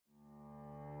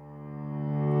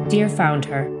Dear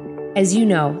Founder, as you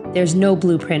know, there's no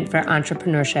blueprint for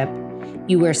entrepreneurship.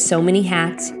 You wear so many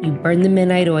hats, you burn the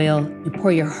midnight oil, you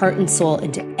pour your heart and soul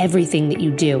into everything that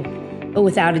you do. But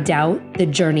without a doubt, the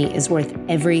journey is worth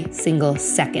every single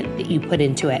second that you put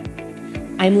into it.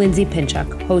 I'm Lindsay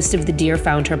Pinchuk, host of the Dear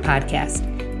Founder podcast.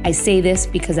 I say this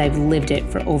because I've lived it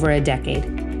for over a decade.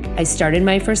 I started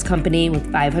my first company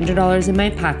with $500 in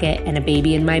my pocket and a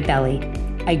baby in my belly.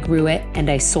 I grew it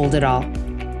and I sold it all.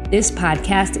 This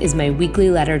podcast is my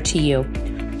weekly letter to you.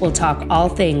 We'll talk all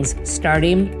things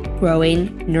starting,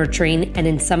 growing, nurturing, and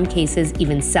in some cases,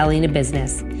 even selling a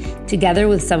business. Together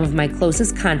with some of my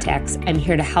closest contacts, I'm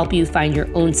here to help you find your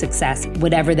own success,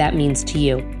 whatever that means to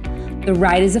you. The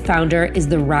ride as a founder is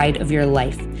the ride of your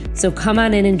life. So come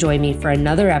on in and join me for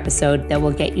another episode that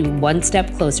will get you one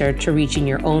step closer to reaching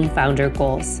your own founder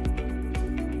goals.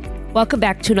 Welcome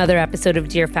back to another episode of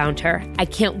Dear Founder. I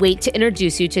can't wait to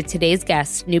introduce you to today's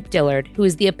guest, Snoop Dillard, who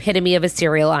is the epitome of a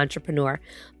serial entrepreneur.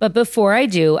 But before I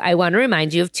do, I want to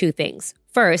remind you of two things.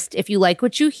 First, if you like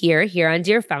what you hear here on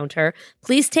Dear Founder,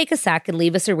 please take a sec and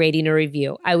leave us a rating or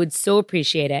review. I would so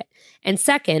appreciate it. And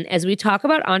second, as we talk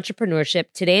about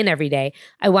entrepreneurship today and every day,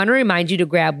 I want to remind you to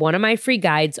grab one of my free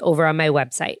guides over on my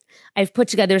website. I've put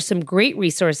together some great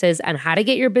resources on how to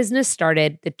get your business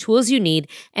started, the tools you need,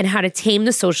 and how to tame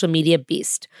the social media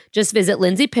beast. Just visit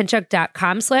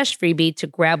lindsaypinchuk.com/freebie to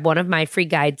grab one of my free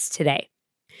guides today.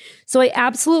 So I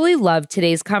absolutely love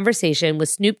today's conversation with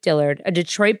Snoop Dillard, a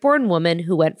Detroit-born woman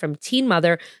who went from teen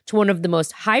mother to one of the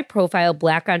most high-profile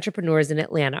Black entrepreneurs in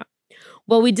Atlanta.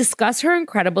 While we discuss her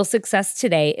incredible success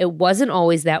today, it wasn't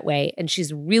always that way, and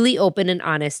she's really open and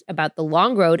honest about the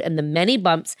long road and the many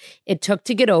bumps it took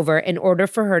to get over in order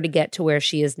for her to get to where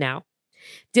she is now.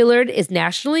 Dillard is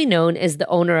nationally known as the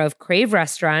owner of Crave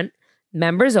Restaurant,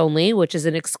 Members Only, which is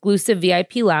an exclusive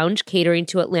VIP lounge catering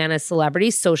to Atlanta's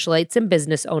celebrities, socialites, and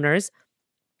business owners,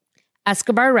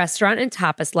 Escobar Restaurant and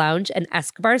Tapas Lounge, and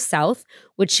Escobar South,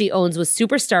 which she owns with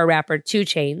superstar rapper 2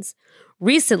 Chainz.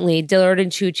 Recently, Dillard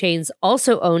and 2 Chainz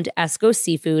also owned Esco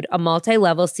Seafood, a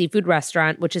multi-level seafood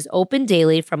restaurant, which is open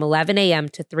daily from 11 a.m.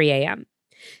 to 3 a.m.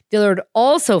 Dillard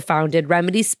also founded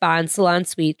Remedy Spa and Salon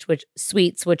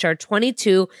Suites, which are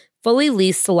 22 fully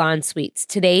leased salon suites.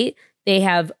 Today, they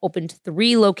have opened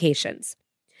 3 locations.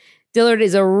 Dillard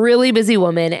is a really busy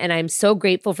woman, and I'm so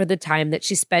grateful for the time that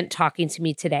she spent talking to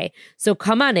me today. So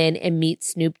come on in and meet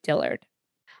Snoop Dillard.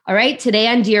 All right, today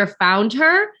on Dear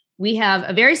Founder, we have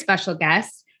a very special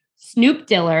guest, Snoop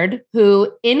Dillard,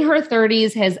 who in her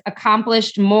 30s has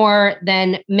accomplished more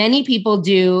than many people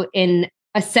do in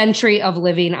a century of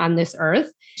living on this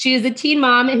earth. She is a teen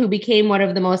mom who became one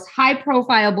of the most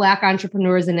high-profile Black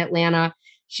entrepreneurs in Atlanta.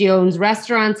 She owns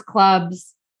restaurants,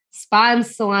 clubs, spa and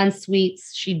salon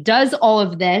suites. She does all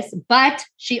of this, but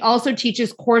she also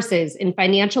teaches courses in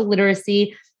financial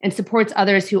literacy and supports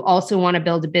others who also want to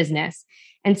build a business.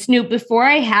 And Snoop, before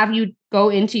I have you go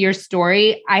into your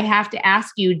story, I have to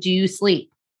ask you, do you sleep?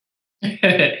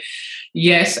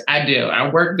 Yes, I do. I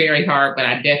work very hard, but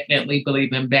I definitely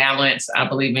believe in balance. I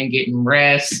believe in getting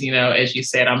rest. You know, as you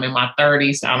said, I'm in my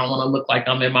 30s. I don't want to look like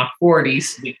I'm in my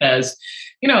 40s because,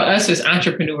 you know, us as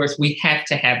entrepreneurs, we have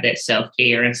to have that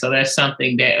self-care. And so that's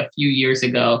something that a few years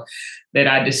ago that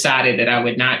I decided that I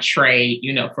would not trade,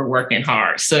 you know, for working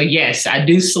hard. So yes, I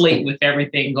do sleep with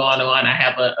everything going on. I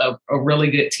have a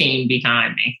really good team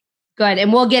behind me. Good.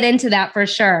 And we'll get into that for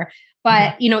sure.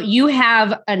 But, you know, you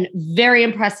have a very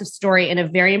impressive story and a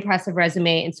very impressive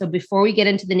resume. And so before we get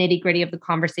into the nitty gritty of the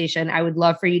conversation, I would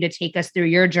love for you to take us through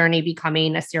your journey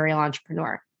becoming a serial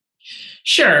entrepreneur.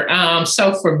 Sure.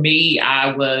 So for me,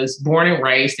 I was born and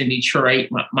raised in Detroit.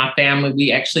 My family,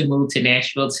 we actually moved to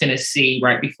Nashville, Tennessee,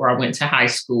 right before I went to high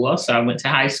school. So I went to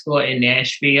high school in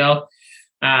Nashville.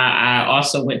 I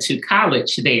also went to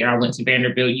college there. I went to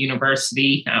Vanderbilt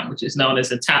University, which is known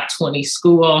as a top 20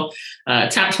 school,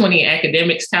 top 20 in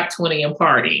academics, top 20 in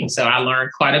partying. So I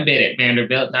learned quite a bit at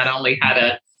Vanderbilt, not only how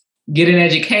to get an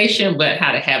education, but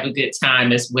how to have a good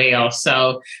time as well.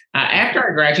 So after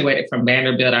I graduated from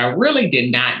Vanderbilt, I really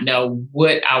did not know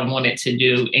what I wanted to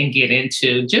do and get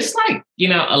into, just like, you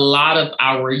know, a lot of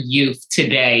our youth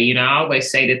today. You know, I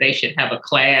always say that they should have a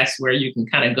class where you can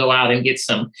kind of go out and get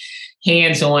some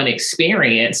hands-on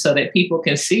experience so that people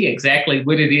can see exactly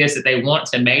what it is that they want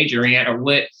to major in or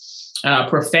what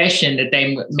profession that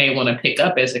they may want to pick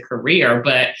up as a career.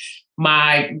 But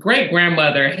my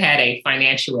great-grandmother had a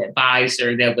financial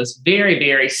advisor that was very,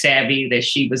 very savvy, that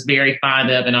she was very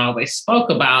fond of and always spoke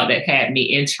about, that had me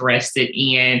interested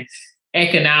in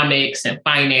economics and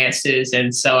finances.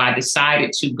 And so I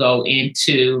decided to go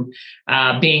into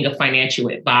being a financial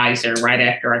advisor right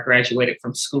after I graduated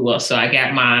from school. So I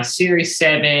got my Series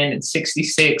 7 and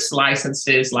 66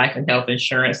 licenses, life and health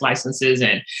insurance licenses,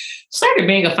 and started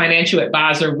being a financial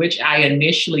advisor, which I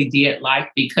initially did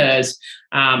like because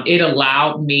it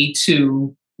allowed me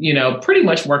to, pretty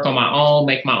much work on my own,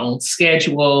 make my own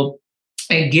schedule,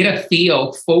 and get a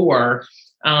feel for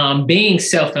being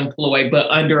self-employed, but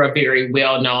under a very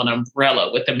well-known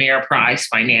umbrella with Ameriprise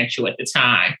Financial at the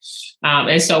time.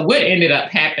 And so what ended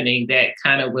up happening that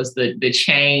kind of was the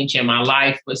change in my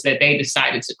life was that they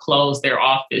decided to close their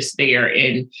office there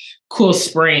in Cool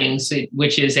Springs,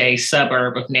 which is a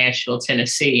suburb of Nashville,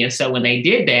 Tennessee. And so when they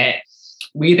did that,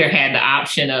 we either had the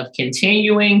option of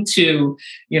continuing to,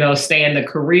 stay in the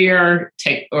career,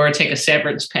 take a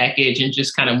severance package and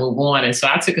just kind of move on. And so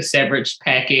I took a severance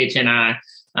package and I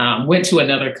went to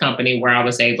another company where I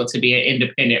was able to be an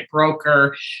independent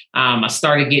broker. I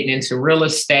started getting into real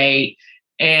estate.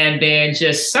 And then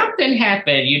just something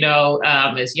happened,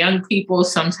 as young people,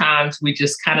 sometimes we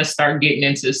just kind of start getting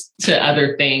into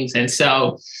other things. And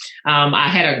so I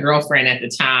had a girlfriend at the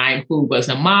time who was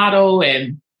a model,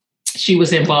 and she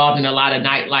was involved in a lot of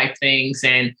nightlife things.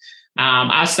 And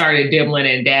I started dibbling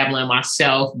and dabbling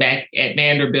myself back at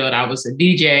Vanderbilt. I was a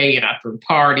DJ and I threw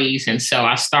parties. And so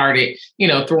I started,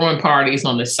 throwing parties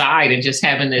on the side and just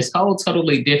having this whole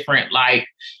totally different,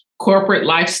 corporate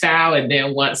lifestyle. And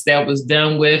then once that was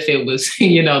done with, it was,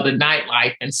 the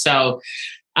nightlife. And so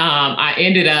I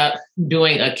ended up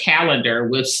doing a calendar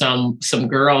with some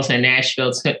girls in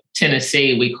Nashville,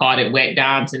 Tennessee. We called it Wet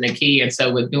Dimes in the Key. And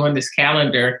so with doing this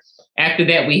calendar, after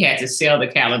that, we had to sell the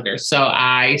calendar. So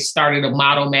I started a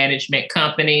model management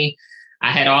company.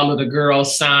 I had all of the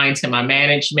girls signed to my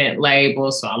management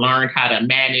label. So I learned how to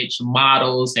manage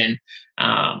models and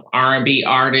R&B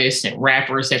artists and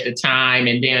rappers at the time.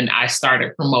 And then I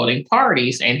started promoting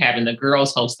parties and having the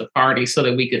girls host the party so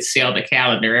that we could sell the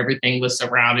calendar. Everything was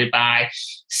surrounded by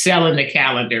selling the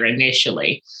calendar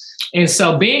initially. And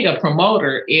so being a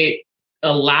promoter, it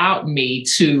allowed me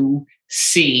to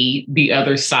see the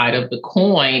other side of the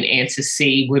coin and to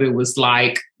see what it was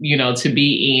like, to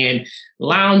be in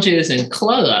lounges and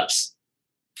clubs.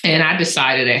 And I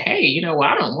decided that, hey,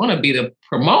 I don't want to be the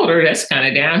promoter. That's kind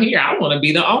of down here. I want to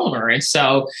be the owner. And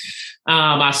so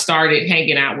I started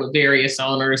hanging out with various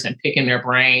owners and picking their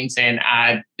brains. And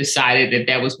I decided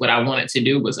that was what I wanted to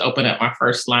do, was open up my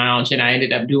first lounge. And I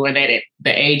ended up doing that at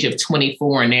the age of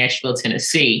 24 in Nashville,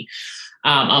 Tennessee.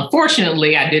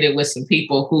 Unfortunately, I did it with some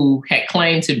people who had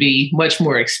claimed to be much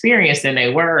more experienced than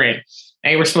they were. And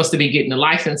they were supposed to be getting the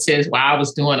licenses while I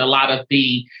was doing a lot of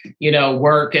the,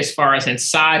 work as far as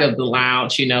inside of the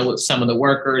lounge, with some of the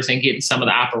workers and getting some of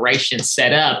the operations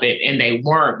set up. And they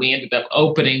weren't. We ended up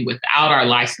opening without our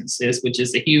licenses, which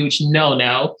is a huge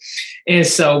no-no. And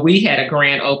so we had a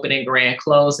grand opening, grand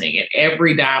closing, and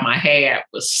every dime I had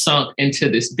was sunk into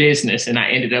this business, and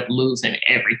I ended up losing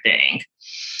everything.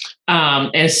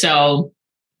 And so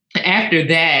after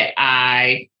that,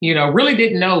 I, really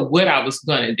didn't know what I was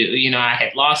going to do. I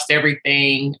had lost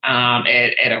everything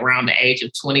at around the age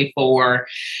of 24.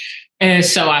 And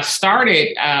so I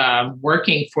started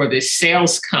working for this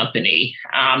sales company.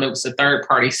 It was a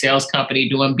third-party sales company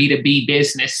doing B2B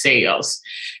business sales.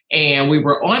 And we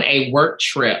were on a work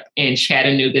trip in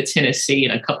Chattanooga, Tennessee,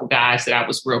 and a couple guys that I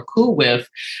was real cool with,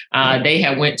 they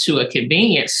had went to a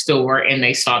convenience store and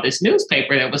they saw this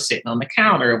newspaper that was sitting on the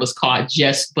counter. It was called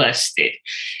Just Busted.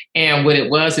 And what it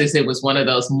was is it was one of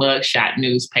those mugshot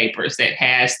newspapers that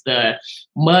has the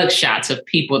mugshots of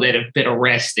people that have been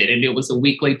arrested. And it was a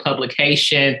weekly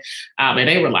publication. And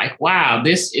they were like, wow,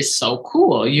 this is so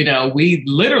cool. We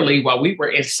literally, while we were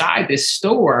inside this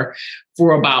store,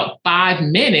 for about 5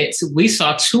 minutes, we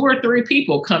saw 2 or 3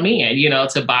 people come in,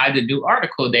 to buy the new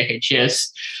article that had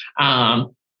just,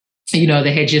 that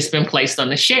had just been placed on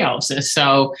the shelves. And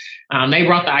so they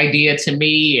brought the idea to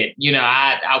me, and,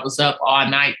 I was up all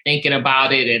night thinking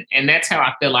about it. And that's how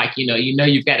I feel like,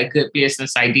 you've got a good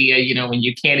business idea, when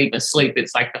you can't even sleep,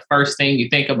 it's like the first thing you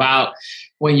think about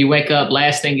when you wake up,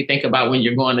 last thing you think about when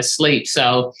you're going to sleep.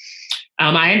 So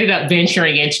I ended up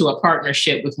venturing into a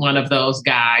partnership with one of those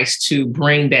guys to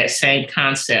bring that same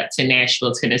concept to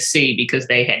Nashville, Tennessee, because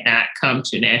they had not come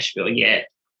to Nashville yet.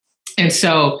 And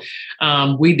so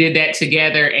we did that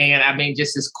together. And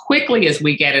just as quickly as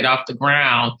we got it off the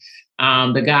ground,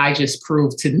 The guy just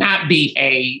proved to not be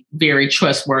a very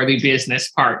trustworthy business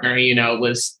partner,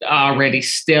 was already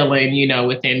stealing,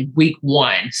 within week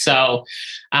one. So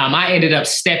I ended up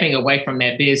stepping away from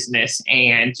that business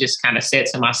and just kind of said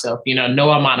to myself,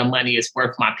 no amount of money is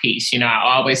worth my peace. I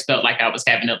always felt like I was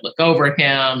having to look over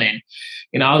him and,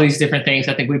 all these different things.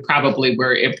 I think we probably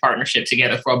were in partnership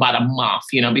together for about a month,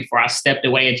 before I stepped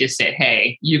away and just said,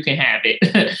 hey, you can have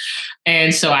it.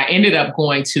 And so I ended up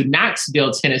going to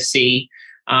Knoxville, Tennessee,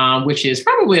 which is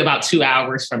probably about 2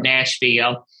 hours from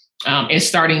Nashville, and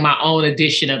starting my own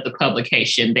edition of the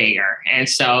publication there. And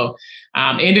so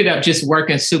ended up just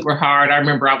working super hard. I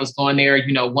remember I was going there,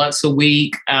 once a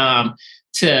week,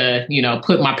 to,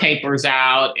 put my papers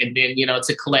out and then,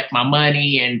 to collect my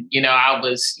money. And, I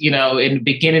was, in the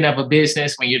beginning of a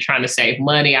business when you're trying to save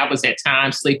money, I was at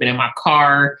times sleeping in my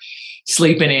car,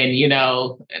 sleeping in,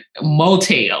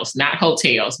 motels, not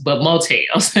hotels, but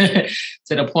motels to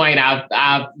the point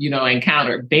I've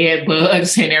encountered bed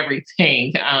bugs and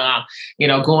everything,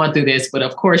 going through this. But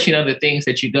of course, the things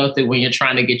that you go through when you're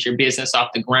trying to get your business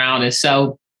off the ground. And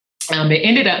so it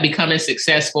ended up becoming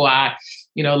successful. I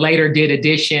later did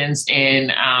editions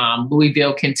in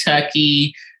Louisville,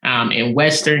 Kentucky, in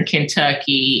Western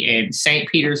Kentucky, in St.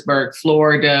 Petersburg,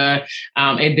 Florida.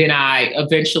 And then I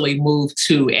eventually moved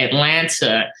to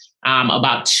Atlanta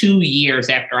about 2 years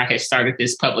after I had started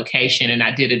this publication, and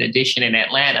I did an edition in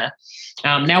Atlanta.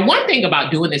 Now, one thing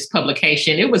about doing this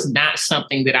publication, it was not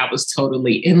something that I was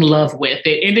totally in love with.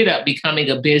 It ended up becoming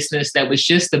a business that was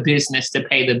just a business to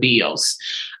pay the bills.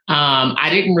 I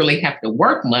didn't really have to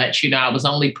work much. I was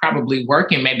only probably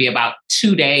working maybe about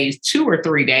 2 or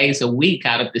 3 days a week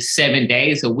out of the 7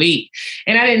 days a week.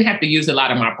 And I didn't have to use a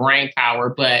lot of my brain power,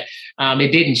 but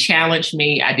it didn't challenge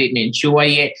me. I didn't enjoy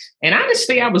it. And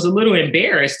honestly, I was a little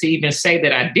embarrassed to even say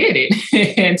that I did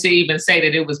it and to even say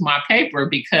that it was my paper,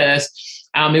 because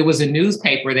it was a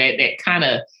newspaper that kind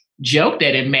of joked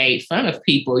at and made fun of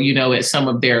people, at some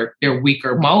of their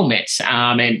weaker moments.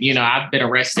 And, I've been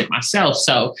arrested myself,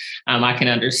 so I can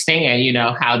understand,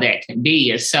 how that can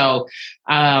be. And so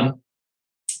I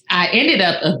ended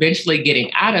up eventually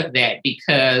getting out of that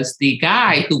because the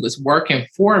guy who was working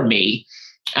for me,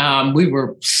 we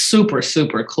were super,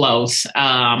 super close.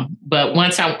 But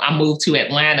once I moved to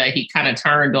Atlanta, he kind of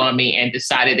turned on me and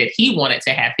decided that he wanted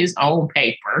to have his own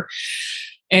paper.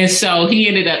 And so he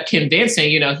ended up convincing,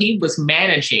 he was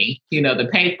managing, the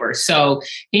paper. So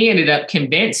he ended up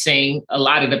convincing a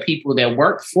lot of the people that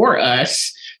worked for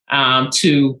us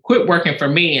to quit working for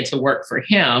me and to work for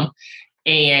him.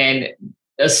 And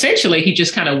essentially, he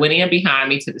just kind of went in behind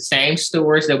me to the same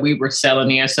stores that we were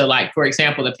selling in. So like, for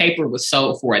example, the paper was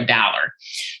sold for $1.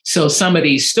 So some of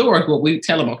these stores, well, we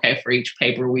tell them, okay, for each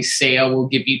paper we sell, we'll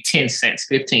give you 10 cents,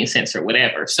 15 cents or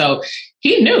whatever. So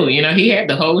he knew, he had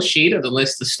the whole sheet of the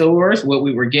list of stores, what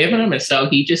we were giving him. And so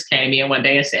he just came in one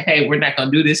day and said, hey, we're not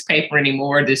going to do this paper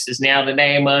anymore. This is now the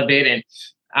name of it. And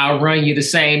I'll run you the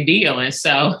same deal. And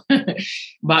so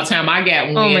by the time I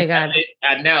got wind of it,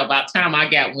 by the time I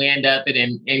got wind of it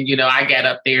and I got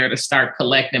up there to start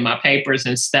collecting my papers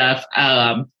and stuff,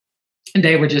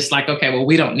 they were just like, okay, well,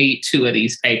 we don't need 2 of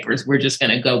these papers. We're just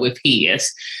going to go with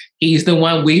his. He's the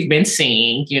one we've been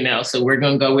seeing, so we're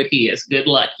going to go with his. Good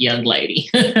luck, young lady.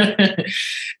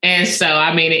 And so,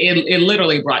 I mean, it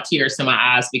literally brought tears to my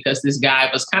eyes because this guy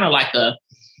was kind of like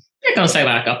I'm not going to say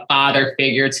like a father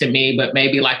figure to me, but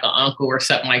maybe like an uncle or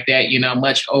something like that,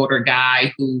 much older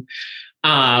guy who,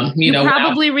 you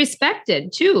probably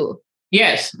respected too.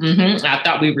 Yes. Mm-hmm. I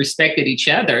thought we respected each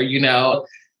other,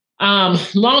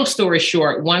 long story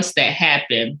short, once that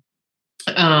happened,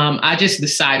 I just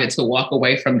decided to walk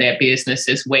away from that business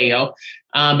as well,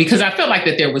 because I felt like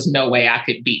that there was no way I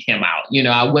could beat him out.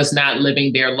 I was not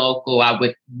living there local.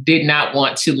 Did not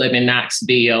want to live in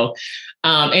Knoxville.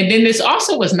 And then this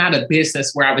also was not a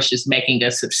business where I was just making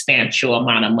a substantial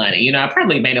amount of money. I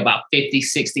probably made about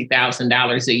 $50,000,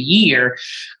 $60,000 a year.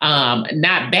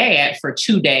 Not bad for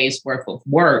 2 days worth of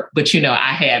work, but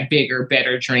I had bigger,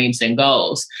 better dreams and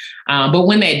goals. But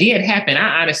when that did happen,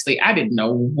 I didn't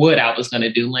know what I was going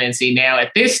to do, Lindsay. Now,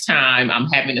 at this time, I'm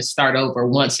having to start over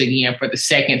once again for the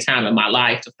second time in my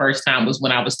life. The first time was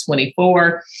when I was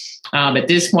 24. At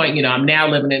this point, I'm now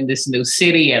living in this new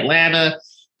city, Atlanta.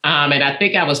 And I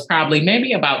think I was probably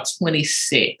maybe about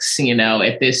 26,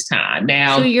 at this time.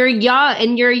 Now, so you're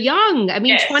young. I mean,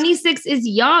 yes. 26 is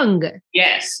young.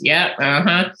 Yes. Yeah.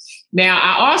 Uh-huh. Now,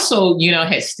 I also,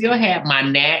 still had my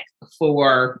knack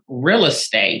for real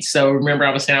estate. So remember,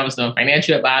 I was saying I was doing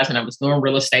financial advising, I was doing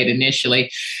real estate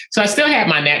initially. So I still had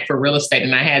my knack for real estate.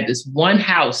 And I had this one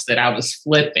house that I was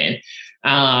flipping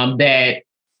that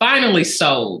finally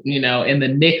sold, in the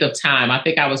nick of time. I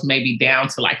think I was maybe down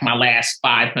to like my last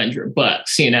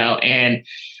 $500, and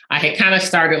I had kind of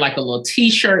started like a little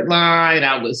t-shirt line.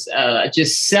 I was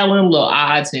just selling little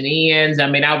odds and ends. I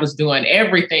mean, I was doing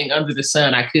everything under the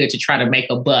sun I could to try to make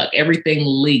a buck, everything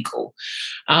legal,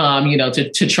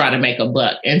 to try to make a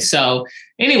buck. And so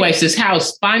anyways, this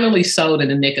house finally sold in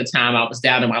the nick of time. I was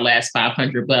down to my last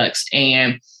 $500,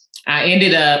 and I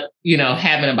ended up,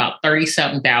 having about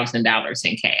 $37,000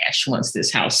 in cash once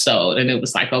this house sold. And it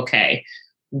was like, okay,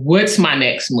 what's my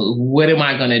next move? What am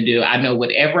I going to do? I know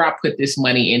whatever I put this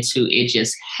money into, it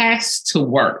just has to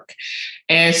work.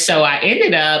 And so I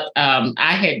ended up,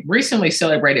 I had recently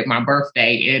celebrated my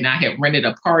birthday, and I had rented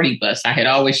a party bus. I had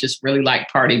always just really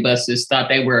liked party buses, thought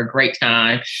they were a great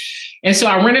time. And so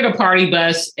I rented a party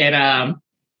bus, and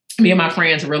me and my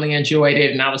friends really enjoyed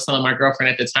it. And I was telling my girlfriend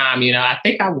at the time, I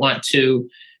think I want to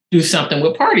do something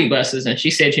with party buses. And she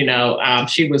said,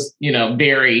 she was,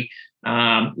 very,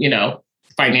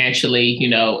 financially,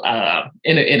 in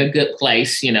a good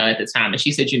place, at the time. And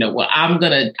she said, well,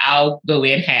 I'll go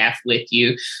in half with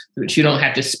you, but you don't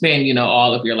have to spend,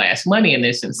 all of your last money in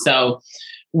this. And so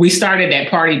we started that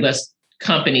party bus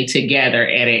company together,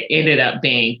 and it ended up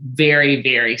being very,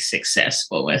 very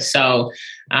successful. And so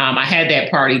I had that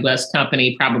party bus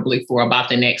company probably for about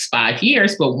the next 5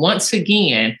 years. But once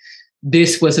again,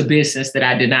 this was a business that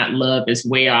I did not love as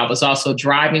well. I was also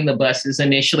driving the buses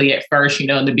initially at first.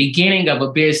 In the beginning of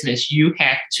a business, you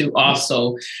have to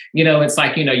also, it's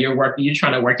like, you're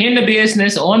trying to work in the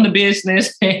business, on the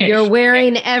business. You're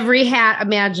wearing every hat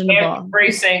imaginable.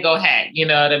 Every single hat, you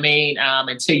know what I mean?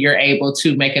 Until you're able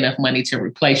to make enough money to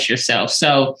replace yourself.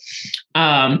 So,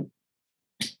 I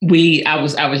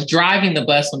was driving the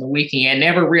bus on the weekend. I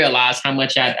never realized how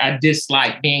much I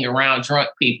dislike being around drunk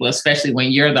people, especially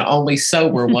when you're the only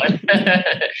sober one.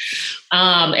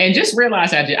 And just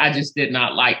realized I just did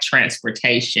not like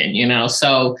transportation,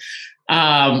 So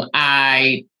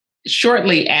I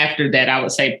shortly after that, I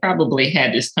would say probably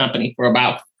had this company for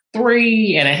about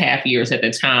 3.5 years at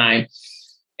the time,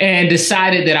 and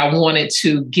decided that I wanted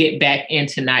to get back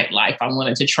into nightlife. I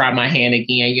wanted to try my hand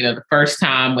again. The first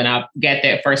time when I got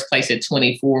that first place at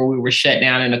 24, we were shut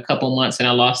down in a couple months and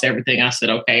I lost everything. I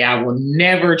said, okay, I will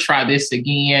never try this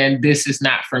again. This is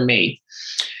not for me.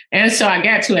 And so I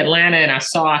got to Atlanta and I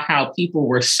saw how people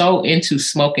were so into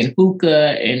smoking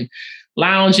hookah and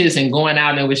lounges and going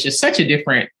out. And it was just such a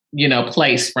different,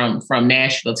 place from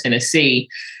Nashville, Tennessee.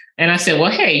 And I said, well,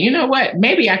 hey, you know what?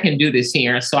 Maybe I can do this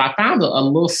here. So I found a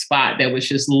little spot that was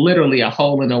just literally a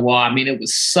hole in the wall. I mean, it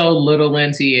was so little,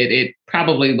 Lindsay. It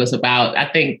probably was about,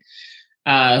 I think,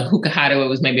 Hookah Hideaway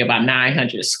was maybe about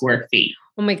 900 square feet.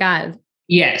 Oh, my God.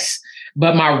 Yes.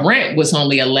 But my rent was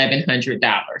only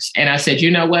 $1,100. And I said, you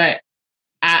know what?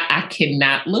 I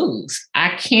cannot lose. I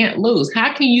can't lose.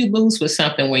 How can you lose with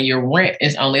something when your rent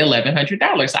is only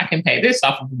 $1,100? I can pay this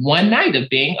off of one night of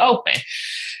being open.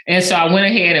 And so I went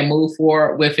ahead and moved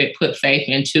forward with it, put faith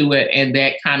into it, and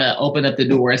that kind of opened up the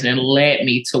doors and led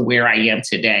me to where I am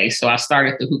today. So I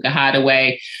started the Hookah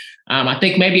Hideaway. I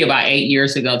think maybe about 8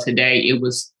 years ago today. It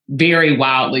was very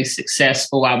wildly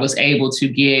successful. I was able to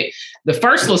get the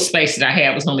first little space that I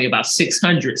had was only about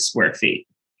 600 square feet.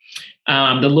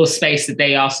 The little space that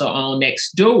they also own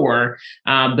next door,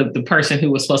 the person who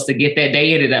was supposed to get that,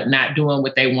 they ended up not doing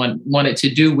what they wanted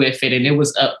to do with it. And it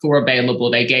was up for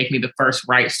available. They gave me the first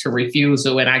rights to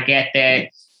refusal. And I got that,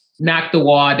 knocked the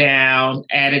wall down,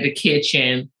 added a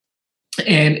kitchen,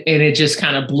 and it just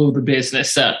kind of blew the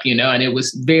business up, and it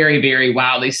was very, very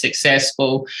wildly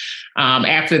successful.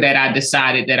 After that, I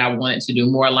decided that I wanted to do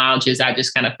more lounges. I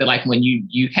just kind of feel like when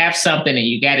you have something and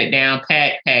you got it down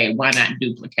pat, hey, why not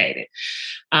duplicate it?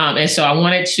 And so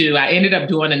I ended up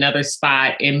doing another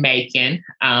spot in Macon.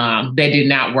 That did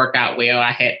not work out well.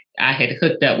 I had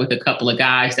hooked up with a couple of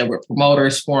guys that were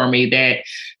promoters for me that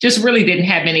just really didn't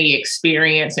have any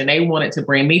experience, and they wanted to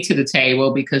bring me to the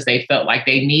table because they felt like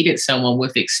they needed someone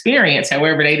with experience.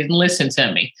 However, they didn't listen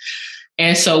to me.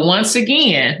 And so once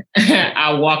again,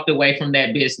 I walked away from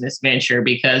that business venture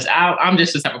because I'm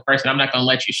just the type of person, I'm not going to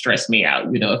let you stress me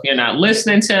out. If you're not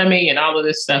listening to me and all of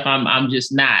this stuff, I'm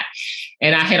just not.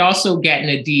 And I had also gotten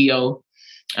a deal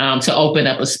to open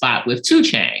up a spot with 2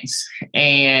 Chainz.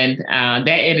 And that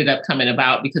ended up coming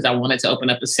about because I wanted to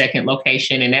open up a second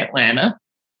location in Atlanta.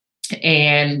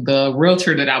 And the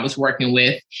realtor that I was working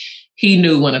with, he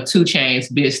knew one of 2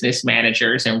 Chainz business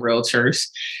managers and realtors.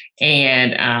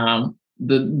 And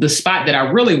the spot that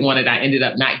I really wanted, I ended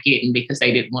up not getting because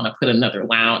they didn't want to put another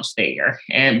lounge there.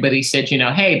 But he said,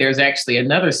 hey, there's actually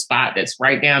another spot that's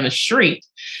right down the street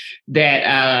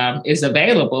that is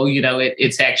available.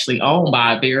 It's actually owned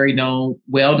by a very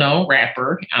well-known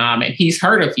rapper, and he's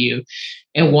heard of you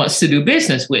and wants to do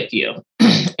business with you.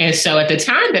 And so at the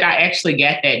time that I actually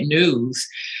got that news,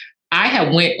 I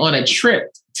had went on a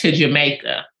trip to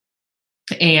Jamaica.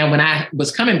 And when I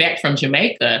was coming back from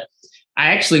Jamaica, I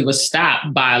actually was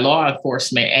stopped by a law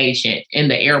enforcement agent in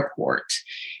the airport.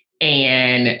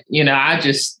 And, I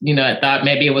just, I thought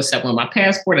maybe it was something with my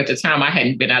passport. At the time, I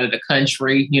hadn't been out of the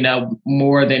country,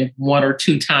 more than 1 or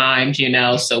 2 times,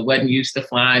 so wasn't used to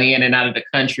flying in and out of the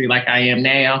country like I am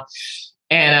now.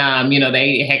 And,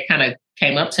 they had kind of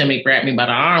came up to me, grabbed me by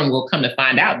the arm. Well, come to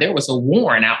find out, there was a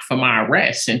warrant out for my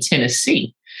arrest in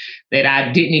Tennessee that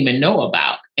I didn't even know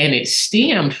about. And it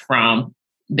stemmed from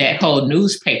that whole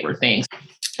newspaper thing.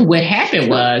 What happened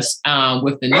was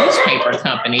with the newspaper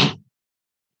company,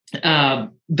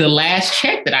 the last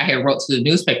check that I had wrote to the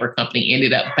newspaper company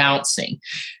ended up bouncing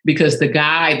because the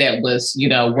guy that was,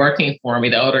 working for me,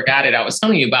 the older guy that I was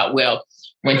telling you about, well,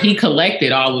 when he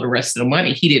collected all of the rest of the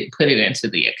money, he didn't put it into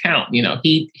the account.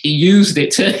 He used it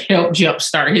to help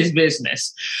jumpstart his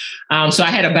business. So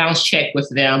I had a bounce check with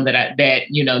them that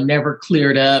never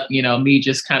cleared up. Me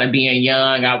just kind of being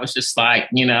young, I was just like,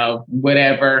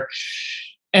 whatever.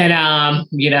 And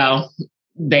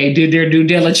they did their due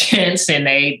diligence and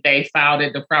they filed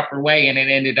it the proper way, and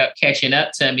it ended up catching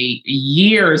up to me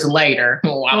years later.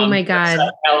 Oh my God!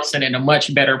 Else and in a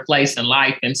much better place in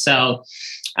life, and so.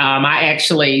 I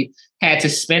actually had to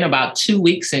spend about 2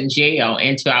 weeks in jail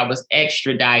until I was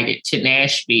extradited to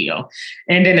Nashville.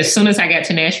 And then as soon as I got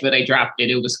to Nashville, they dropped it.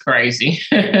 It was crazy.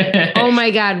 Oh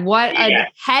my God. What a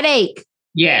headache.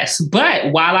 Yes.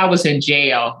 But while I was in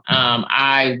jail,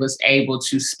 I was able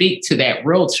to speak to that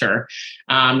realtor.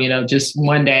 Just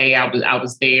one day I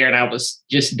was there and I was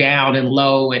just down and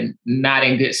low and not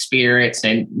in good spirits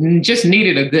and just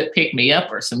needed a good pick me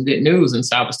up or some good news. And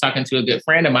so I was talking to a good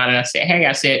friend of mine and I said,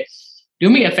 hey, do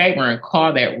me a favor and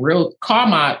call that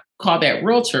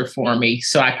realtor for me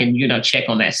so I can, check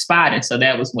on that spot. And so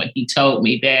that was when he told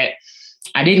me that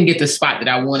I didn't get the spot that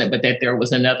I wanted, but that there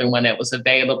was another one that was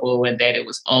available and that it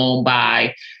was owned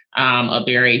by a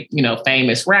very,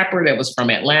 famous rapper that was from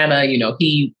Atlanta.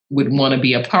 He would want to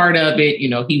be a part of it.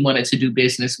 He wanted to do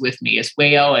business with me as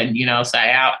well. And, so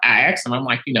I asked him, I'm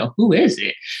like, who is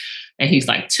it? And he's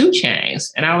like, 2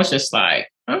 Chainz. And I was just like,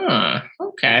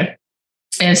 okay.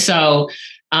 And so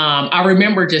I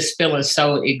remember just feeling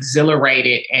so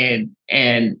exhilarated and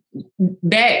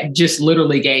that just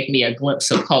literally gave me a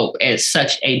glimpse of hope at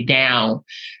such a down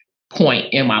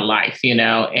point in my life, and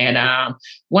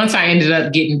once I ended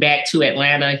up getting back to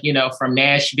Atlanta, from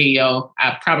Nashville,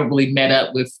 I probably met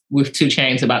up with 2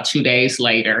 Chainz about 2 days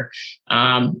later,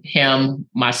 him,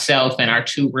 myself, and our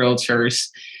 2 realtors.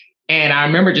 And I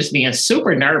remember just being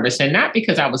super nervous, and not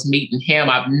because I was meeting him.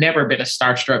 I've never been a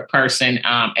starstruck person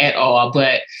at all,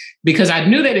 but because I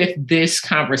knew that if this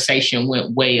conversation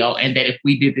went well and that if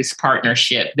we did this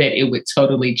partnership, that it would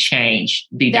totally change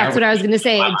the That's what I was going to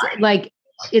say. It's like,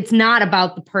 it's not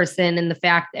about the person and the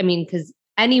fact, because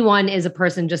anyone is a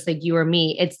person just like you or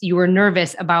me. You were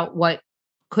nervous about what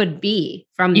could be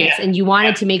from this, and you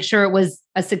wanted to make sure it was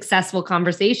a successful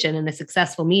conversation and a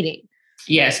successful meeting.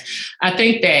 Yes. I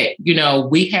think that,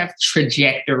 we have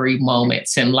trajectory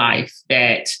moments in life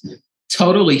that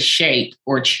totally shape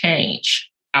or change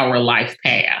our life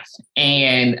path.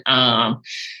 And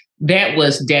that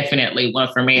was definitely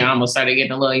one for me. I almost started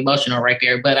getting a little emotional right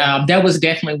there, but that was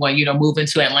definitely one, moving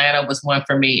to Atlanta was one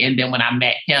for me. And then when I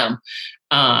met him,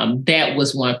 that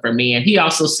was one for me. And he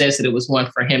also says that it was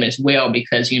one for him as well,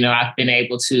 because, I've been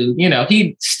able to,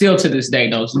 he still to this day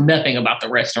knows nothing about the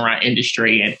restaurant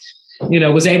industry and,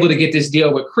 was able to get this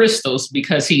deal with Krystals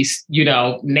because he's,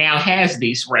 now has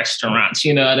these restaurants,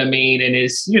 you know what I mean? And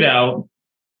is,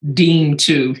 deemed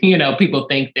to, people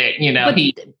think that,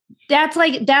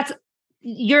 but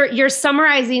you're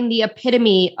summarizing the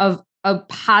epitome of a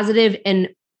positive and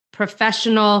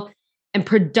professional and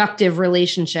productive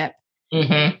relationship,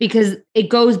 because it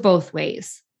goes both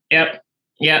ways. Yep,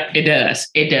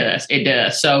 it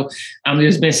does. So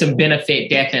there's been some benefit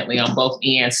definitely on both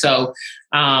ends. So,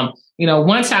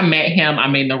 once I met him,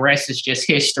 the rest is just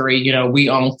history. We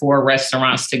own 4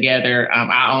 restaurants together.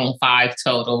 I own 5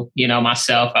 total,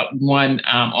 myself, 1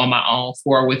 on my own,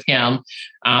 4 with him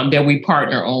that we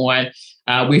partner on.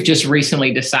 We've just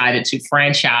recently decided to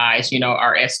franchise,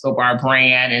 our Escobar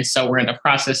brand. And so we're in the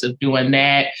process of doing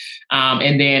that.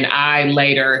 And then I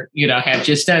later, have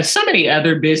just done so many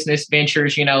other business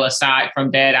ventures, aside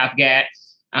from that. I've got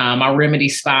my Remedy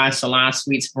Spa and Salon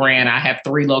Suites brand. I have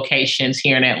 3 locations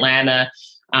here in Atlanta.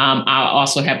 I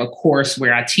also have a course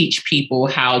where I teach people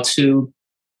how to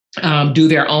do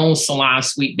their own salon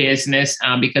suite business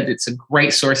because it's a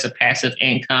great source of passive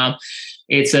income.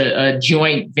 It's a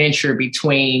joint venture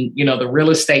between, the real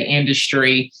estate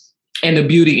industry and the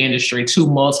beauty industry, two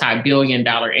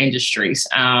multi-billion-dollar industries.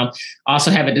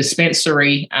 Also have a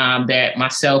dispensary that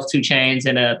myself, 2 Chainz,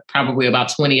 and probably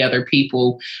about 20 other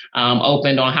people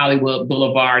opened on Hollywood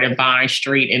Boulevard and Vine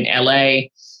Street in LA.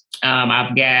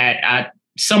 I've got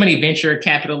so many venture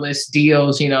capitalist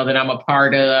deals, that I'm a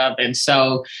part of. And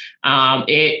so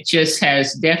it just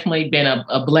has definitely been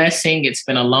a blessing. It's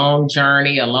been a long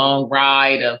journey, a long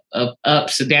ride of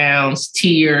ups and downs,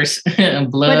 tears, and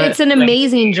blood. But it's an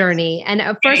amazing journey. And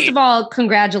first of all,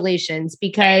 congratulations,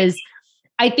 because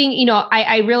I think,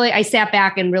 I sat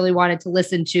back and really wanted to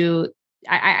listen to,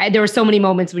 there were so many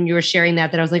moments when you were sharing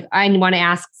that I was like, I want to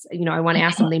ask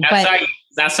something.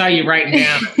 I saw you writing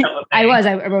down. I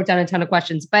wrote down a ton of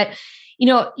questions, but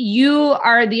you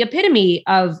are the epitome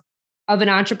of an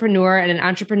entrepreneur, and an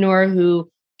entrepreneur who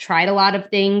tried a lot of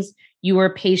things. You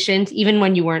were patient, even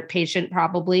when you weren't patient,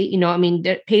 probably,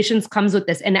 the patience comes with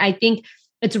this. And I think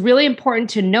it's really important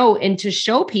to note and to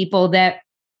show people that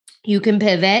you can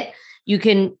pivot. You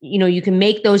can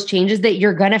make those changes, that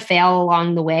you're going to fail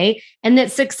along the way, and that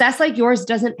success like yours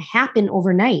doesn't happen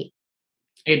overnight.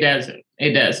 It doesn't.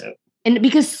 And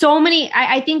because so many,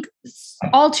 I think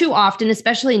all too often,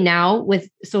 especially now with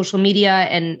social media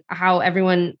and how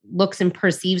everyone looks and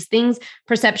perceives things,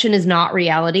 perception is not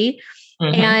reality.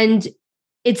 Mm-hmm. And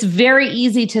it's very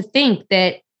easy to think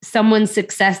that someone's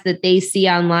success that they see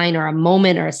online, or a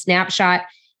moment or a snapshot,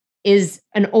 is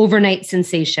an overnight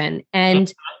sensation.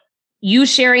 And you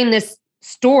sharing this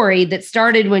story that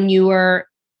started when you were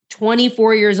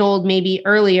 24 years old, maybe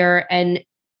earlier, and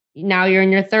now you're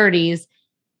in your 30s.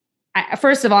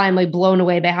 First of all, I'm blown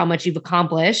away by how much you've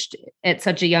accomplished at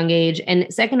such a young age.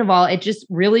 And second of all, it just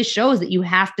really shows that you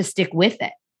have to stick with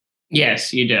it.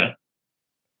 Yes, you do.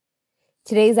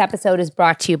 Today's episode is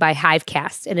brought to you by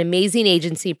Hivecast, an amazing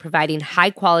agency providing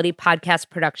high-quality podcast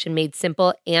production made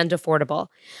simple and affordable.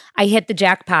 I hit the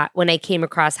jackpot when I came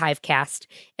across Hivecast,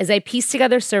 as I pieced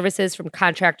together services from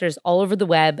contractors all over the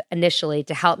web initially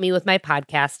to help me with my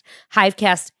podcast.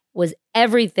 Hivecast was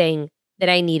everything that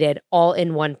I needed, all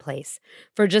in one place.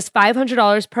 For just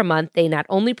 $500 per month, they not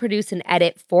only produce and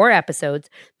edit 4 episodes,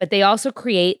 but they also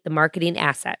create the marketing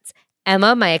assets.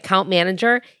 Emma, my account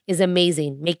manager, is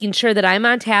amazing, making sure that I'm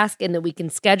on task and that we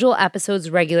can schedule episodes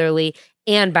regularly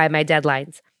and by my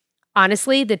deadlines.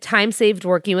 Honestly, the time saved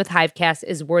working with Hivecast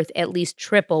is worth at least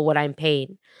triple what I'm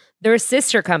paying. Their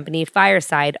sister company,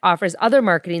 Fireside, offers other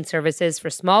marketing services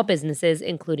for small businesses,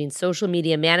 including social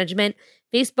media management,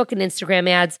 Facebook and Instagram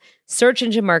ads, search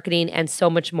engine marketing, and so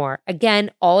much more. Again,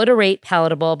 all at a rate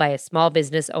palatable by a small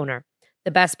business owner.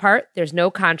 The best part, there's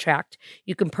no contract.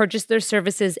 You can purchase their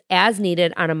services as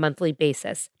needed on a monthly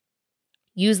basis.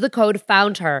 Use the code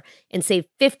FOUNDHER and save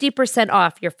 50%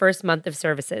 off your first month of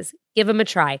services. Give them a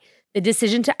try. The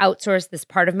decision to outsource this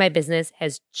part of my business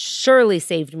has surely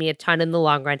saved me a ton in the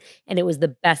long run, and it was the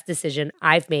best decision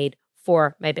I've made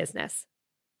for my business.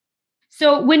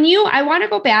 So I want to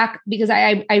go back, because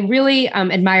I really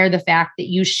admire the fact that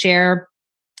you share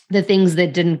the things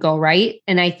that didn't go right.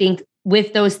 And I think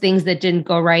with those things that didn't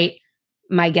go right,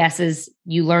 my guess is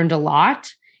you learned a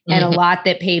lot, and a lot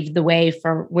that paved the way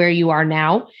for where you are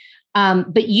now.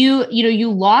 But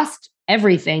you lost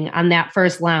everything on that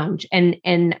first lounge, and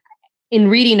in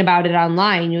reading about it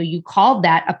online, you called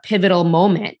that a pivotal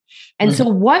moment. And so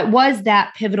what was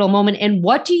that pivotal moment, and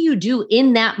what do you do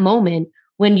in that moment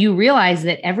when you realize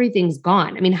that everything's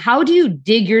gone? I mean, how do you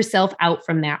dig yourself out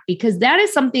from that? Because that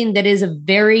is something that is a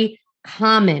very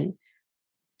common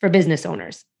for business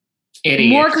owners. It is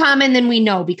more common than we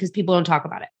know, because people don't talk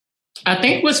about it. I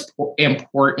think what's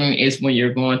important is when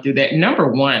you're going through that, number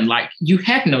one, you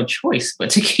have no choice but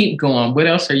to keep going. What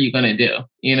else are you going to do?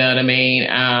 You know what I mean?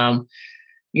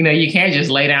 You can't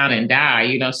just lay down and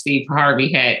die. Steve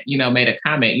Harvey had, made a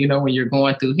comment, when you're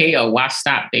going through hell, why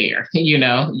stop there? You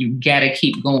got to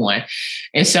keep going.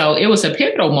 And so it was a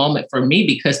pivotal moment for me,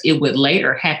 because it would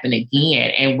later happen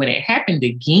again. And when it happened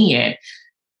again,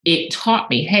 it taught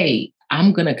me, hey,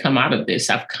 I'm going to come out of this.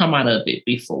 I've come out of it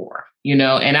before,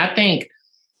 and I think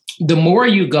the more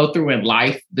you go through in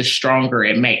life, the stronger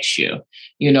it makes you,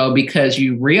 because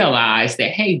you realize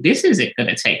that, hey, this isn't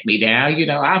going to take me down.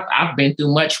 I've been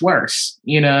through much worse,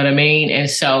 you know what I mean? And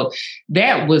so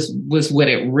that was what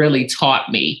it really taught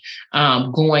me,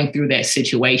 going through that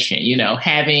situation,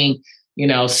 having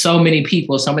so many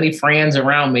people, so many friends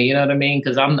around me, you know what I mean?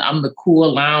 Because I'm the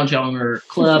cool lounge owner,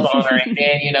 club owner, and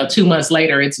then 2 months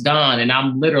later it's gone, and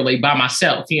I'm literally by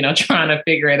myself, trying to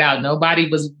figure it out. Nobody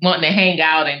was wanting to hang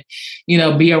out and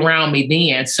be around me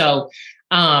then. So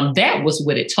that was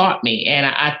what it taught me, and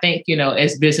I think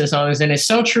as business owners, and it's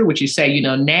so true what you say.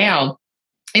 Now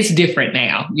it's different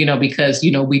now, because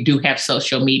we do have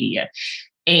social media.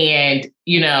 And,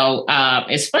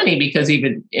 it's funny because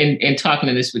even in talking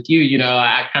to this with you,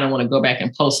 I kind of want to go back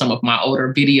and post some of my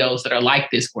older videos that are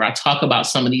like this, where I talk about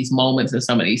some of these moments and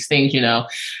some of these things,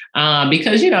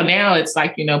 because, now it's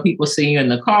like, people see you in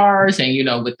the cars and,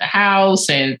 with the house,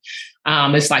 and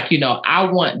it's like, I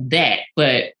want that.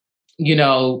 But,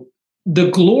 the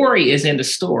glory is in the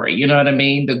story. You know what I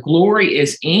mean? The glory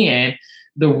is in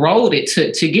the road it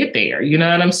took to get there. You know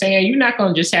what I'm saying? You're not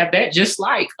going to just have that. Just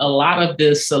like a lot of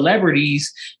the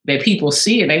celebrities that people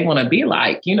see and they want to be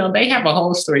like, they have a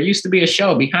whole story. It used to be a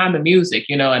show, Behind the Music,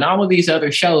 and all of these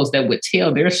other shows that would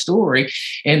tell their story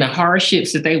and the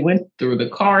hardships that they went through, the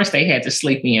cars they had to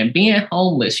sleep in, being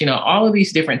homeless, all of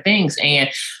these different things. And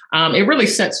it really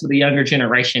sucks for the younger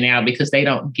generation now because they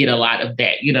don't get a lot of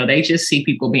that. They just see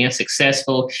people being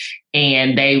successful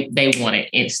and they want it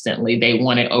instantly. They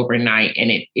want it overnight. And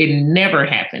it never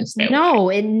happens that way. No,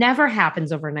 it never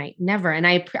happens overnight. Never. And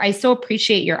I so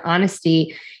appreciate your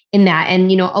honesty in that. And,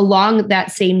 along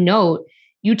that same note,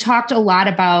 you talked a lot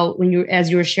about as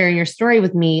you were sharing your story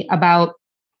with me about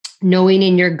knowing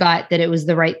in your gut that it was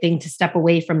the right thing to step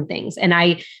away from things. And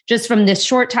I just, from this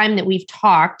short time that we've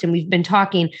talked and we've been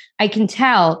talking, I can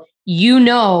tell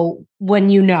when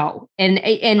you know. And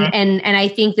I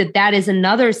think that is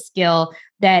another skill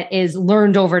that is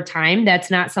learned over time.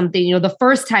 That's not something, the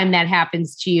first time that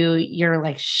happens to you, you're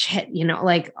like, shit,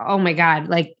 like, oh my God,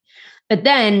 like, but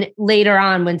then later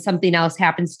on, when something else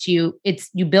happens to you,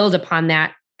 you build upon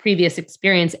that previous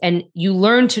experience and you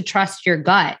learn to trust your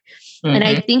gut. Mm-hmm. And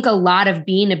I think a lot of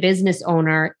being a business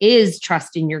owner is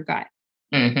trusting your gut.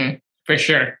 Mm-hmm. For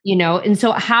sure. And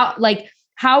so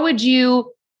how would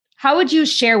you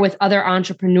share with other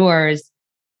entrepreneurs,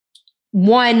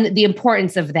 one, the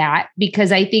importance of that,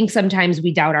 because I think sometimes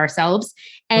we doubt ourselves,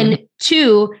 and mm-hmm.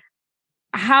 two,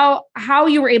 how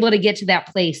you were able to get to that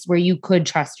place where you could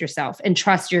trust yourself and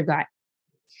trust your gut?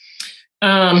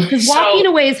 Because walking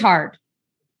away is hard.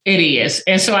 It is.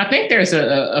 And so I think there's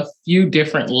a few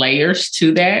different layers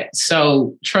to that.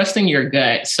 So trusting your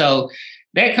gut. So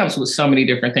that comes with so many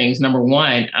different things. Number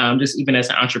one, just even as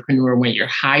an entrepreneur, when you're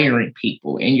hiring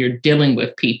people and you're dealing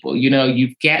with people,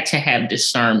 you've got to have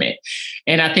discernment.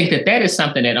 And I think that is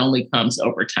something that only comes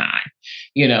over time,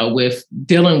 with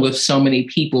dealing with so many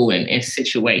people and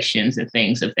situations and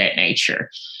things of that nature.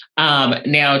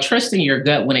 Now, trusting your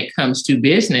gut when it comes to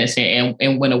business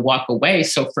and when to walk away.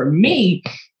 So for me,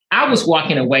 I was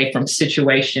walking away from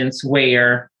situations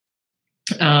where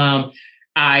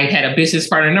I had a business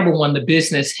partner. Number one, the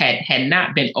business had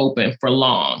not been open for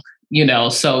long,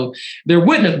 so there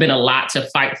wouldn't have been a lot to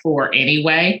fight for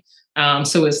anyway.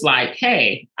 So it's like,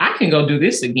 hey, I can go do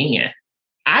this again.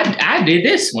 I did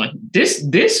this one. This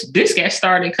got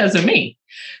started because of me.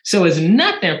 So it's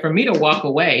nothing for me to walk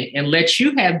away and let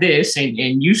you have this and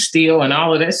you steal and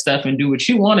all of that stuff and do what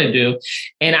you want to do.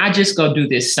 And I just go do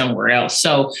this somewhere else.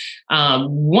 So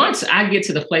once I get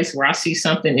to the place where I see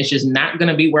something it's just not going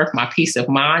to be worth my peace of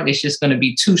mind, it's just going to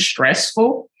be too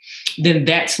stressful, then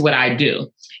that's what I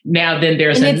do. Now, then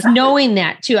it's knowing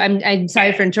that too. I'm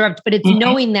sorry for interrupting, but it's mm-hmm.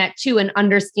 knowing that too and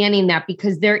understanding that,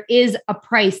 because there is a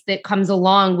price that comes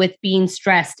along with being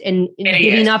stressed and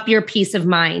giving up your peace of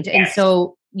mind. Yes. And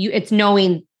so it's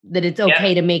knowing that it's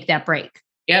okay to make that break.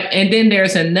 Yep. And then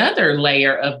there's another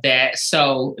layer of that.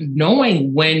 So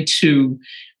knowing when to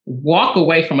walk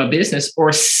away from a business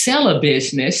or sell a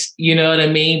business, you know what I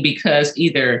mean? Because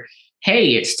either,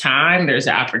 hey, it's time, there's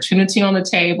an opportunity on the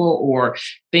table, or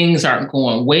things aren't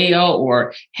going well,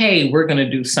 or, hey, we're going to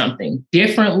do something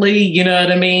differently. You know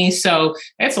what I mean? So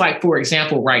that's like, for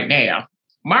example, right now,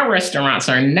 my restaurants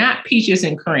are not peaches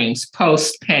and creams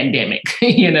post-pandemic.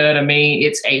 You know what I mean?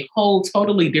 It's a whole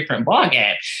totally different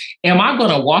ballgame. Am I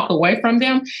going to walk away from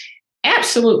them?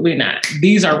 Absolutely not.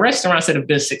 These are restaurants that have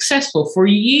been successful for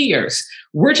years.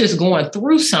 We're just going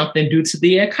through something due to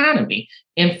the economy,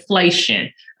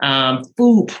 inflation,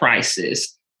 food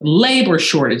prices, labor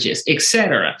shortages,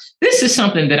 etc. This is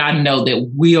something that I know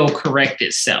that will correct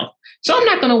itself. So I'm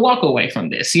not going to walk away from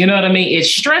this. You know what I mean? It's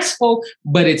stressful,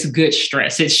 but it's good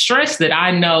stress. It's stress that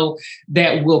I know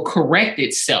that will correct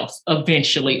itself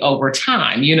eventually over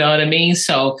time. You know what I mean?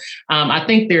 So I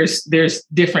think there's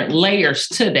different layers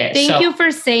to that. Thank you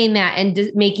for saying that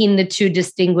and making the two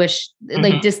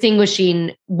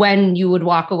distinguishing when you would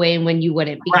walk away and when you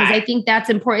wouldn't, because I think that's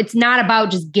important. It's not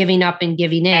about just giving up and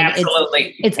giving in.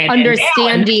 Absolutely. It's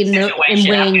understanding and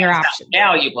weighing your options.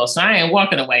 Valuable. So I ain't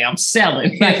walking away. I'm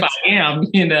selling. Right. If I am,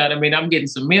 you know what I mean? I'm getting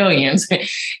some millions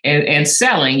and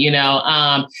selling, you know.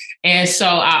 And so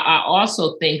I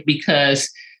also think because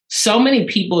so many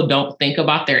people don't think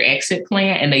about their exit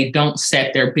plan and they don't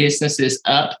set their businesses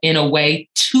up in a way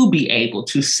to be able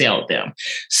to sell them.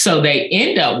 So they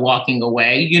end up walking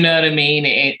away, you know what I mean?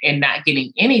 And not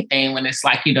getting anything when it's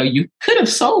like, you know, you could have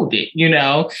sold it, you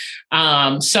know?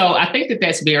 So I think that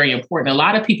that's very important. A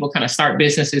lot of people kind of start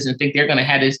businesses and think they're going to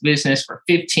have this business for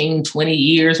 15, 20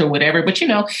 years or whatever. But, you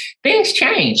know, things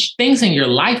change. Things in your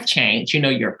life change. You know,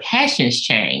 your passions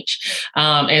change.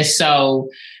 And so,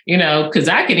 you know, because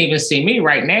I can even see me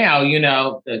right now, you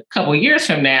know, a couple of years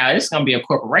from now, it's going to be a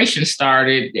corporation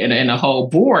started and a whole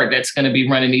board that's going to be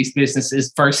running these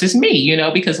businesses versus me, you know,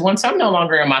 because once I'm no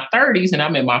longer in my 30s and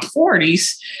I'm in my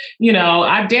 40s, you know,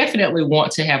 I definitely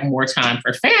want to have more time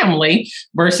for family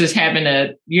versus having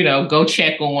to, you know, go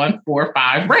check on 4 or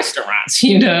 5 restaurants,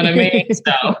 you know what I mean?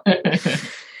 So.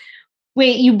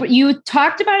 Wait, you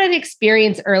talked about an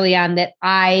experience early on that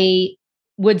I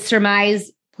would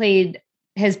surmise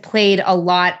has played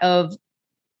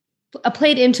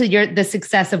into the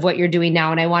success of what you're doing now.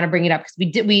 And I want to bring it up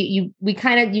because you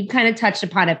kind of touched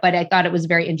upon it, but I thought it was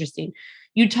very interesting.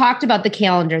 You talked about the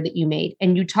calendar that you made,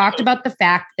 and you talked about the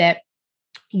fact that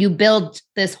you built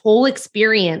this whole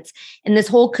experience and this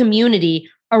whole community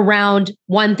around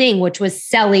one thing, which was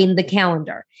selling the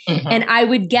calendar. Mm-hmm. And I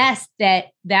would guess that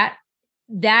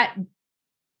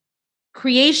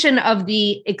creation of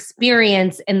the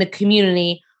experience and the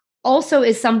community also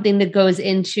is something that goes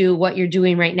into what you're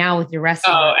doing right now with your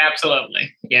restaurant. Oh,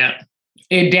 absolutely. Yeah.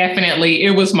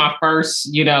 It was my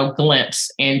first, you know, glimpse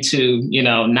into, you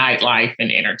know, nightlife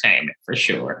and entertainment for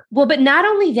sure. Well, but not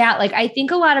only that, like, I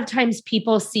think a lot of times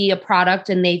people see a product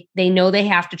and they know they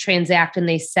have to transact and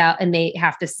they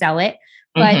have to sell it,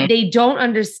 but they don't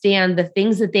understand the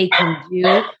things that they can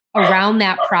do around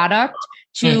that product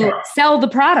to sell the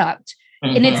product.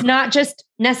 And it's not just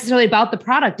necessarily about the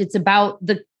product. It's about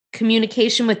the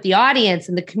communication with the audience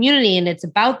and the community, and it's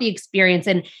about the experience.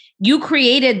 And you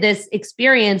created this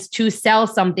experience to sell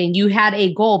something. You had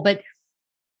a goal, but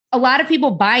a lot of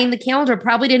people buying the calendar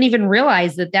probably didn't even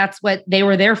realize that that's what they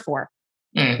were there for.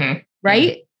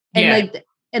 Right. And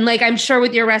like, I'm sure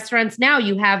with your restaurants now,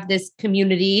 you have this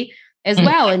community as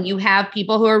well. And you have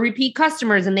people who are repeat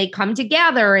customers and they come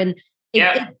together, and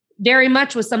it very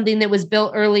much was something that was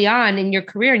built early on in your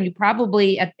career. And you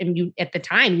probably at the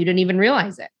time, you didn't even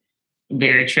realize it.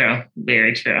 Very true.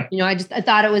 Very true. You know, I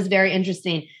thought it was very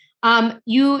interesting.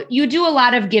 You do a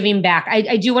lot of giving back.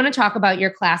 I do want to talk about your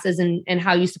classes and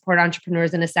how you support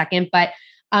entrepreneurs in a second, but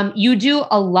you do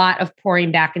a lot of pouring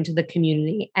back into the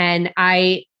community. And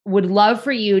I would love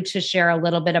for you to share a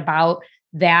little bit about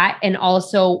that, and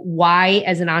also why,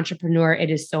 as an entrepreneur, it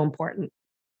is so important.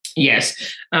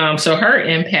 Yes. So Her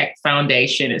Impact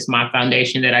Foundation is my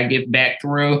foundation that I give back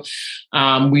through.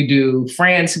 We do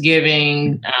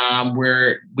Friendsgiving,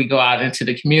 where we go out into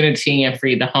the community and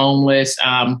feed the homeless.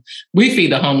 We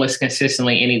feed the homeless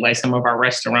consistently anyway. Some of our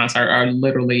restaurants are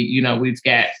literally, you know, we've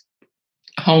got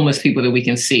homeless people that we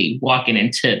can see walking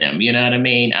into them. You know what I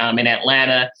mean? In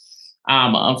Atlanta,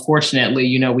 unfortunately,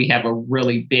 you know, we have a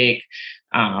really big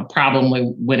problem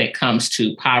when it comes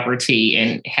to poverty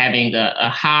and having a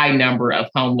high number of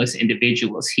homeless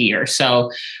individuals here. So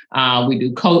we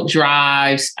do coat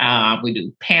drives, we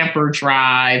do pamper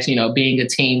drives, you know, being a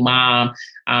teen mom,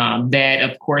 that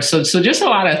of course, so just a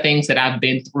lot of things that I've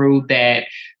been through that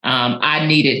I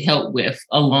needed help with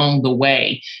along the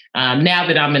way. Now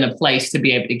that I'm in a place to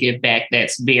be able to give back,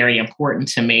 that's very important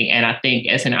to me. And I think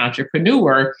as an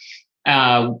entrepreneur,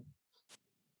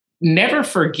 never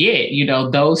forget, you know,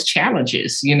 those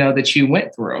challenges, you know, that you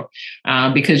went through,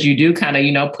 because you do kind of,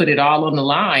 you know, put it all on the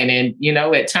line, and, you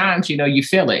know, at times, you know, you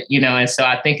feel it, you know, and so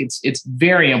I think it's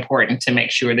very important to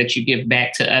make sure that you give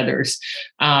back to others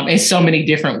in so many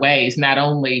different ways, not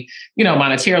only, you know,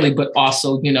 monetarily, but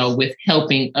also, you know, with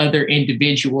helping other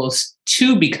individuals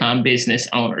to become business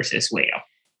owners as well.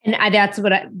 And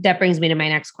that brings me to my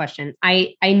next question.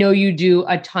 I know you do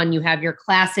a ton. You have your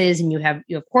classes and you have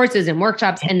courses and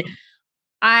workshops. And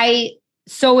I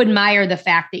so admire the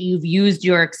fact that you've used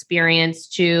your experience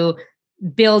to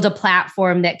build a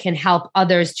platform that can help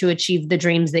others to achieve the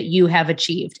dreams that you have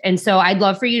achieved. And so I'd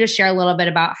love for you to share a little bit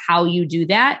about how you do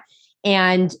that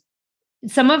and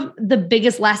some of the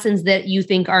biggest lessons that you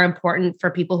think are important for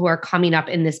people who are coming up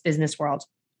in this business world.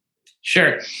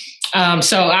 Sure.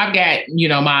 So I've got,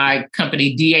 my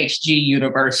company, DHG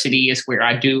University, is where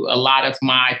I do a lot of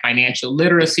my financial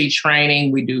literacy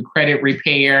training. We do credit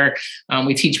repair.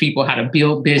 We teach people how to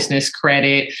build business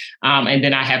credit. And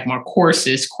then I have my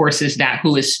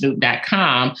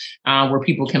courses.whoissnoop.com, where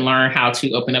people can learn how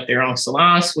to open up their own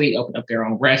salon suite, open up their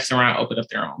own restaurant, open up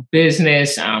their own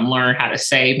business, learn how to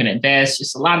save and invest.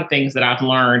 Just a lot of things that I've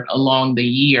learned along the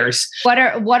years. What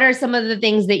are some of the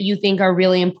things that you think are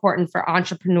really important for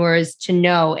entrepreneurs to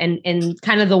know and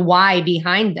kind of the why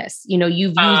behind this? You've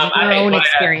used your own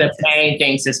experience. The main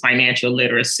things is financial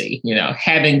literacy,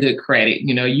 having good credit.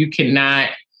 You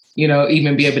cannot,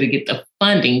 even be able to get the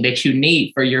funding that you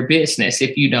need for your business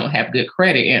if you don't have good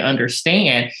credit and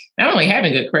understand not only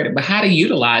having good credit, but how to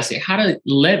utilize it, how to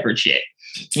leverage it,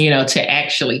 to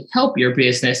actually help your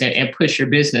business and push your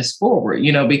business forward,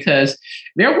 because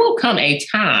there will come a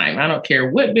time, I don't care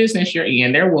what business you're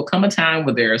in, there will come a time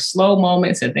where there are slow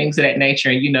moments and things of that nature.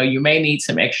 And, you may need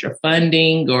some extra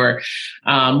funding or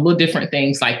little different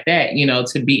things like that,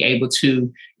 to be able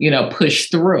to, push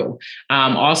through.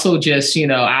 Also just,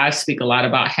 I speak a lot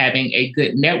about having a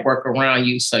good network around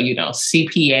you. So,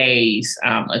 CPAs,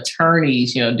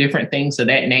 attorneys, different things of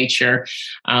that nature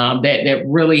that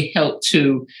really help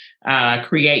to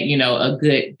create, a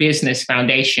good business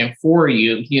foundation for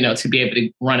you, to be able to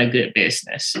run a good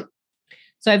business.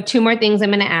 So I have two more things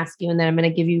I'm going to ask you, and then I'm going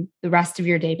to give you the rest of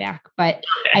your day back. But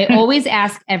I always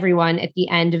ask everyone at the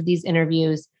end of these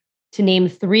interviews to name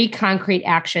 3 concrete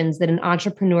actions that an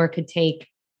entrepreneur could take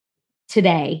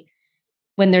today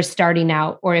when they're starting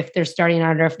out, or if they're starting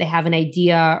out, or if they have an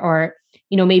idea, or,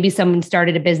 maybe someone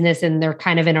started a business and they're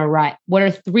kind of in a rut. What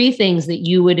are 3 things that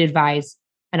you would advise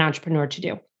an entrepreneur to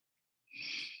do?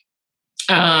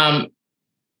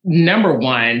 Number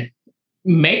 1,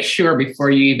 make sure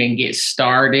before you even get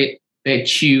started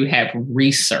that you have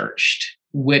researched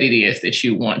what it is that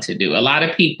you want to do. A lot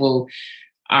of people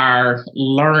are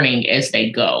learning as they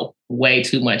go way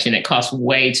too much, and it costs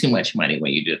way too much money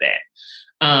when you do that.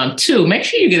 2, make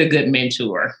sure you get a good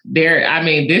mentor.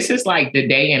 This is like the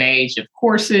day and age of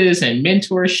courses and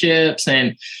mentorships,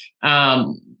 and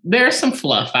there's some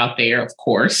fluff out there, of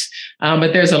course,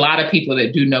 but there's a lot of people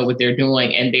that do know what they're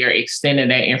doing, and they're extending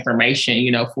that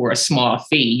information, for a small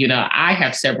fee. I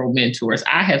have several mentors.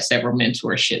 I have several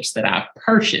mentorships that I've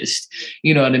purchased,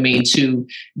 to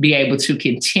be able to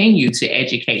continue to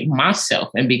educate myself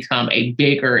and become a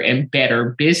bigger and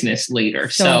better business leader.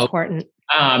 So important.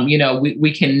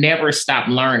 We can never stop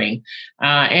learning.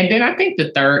 And then I think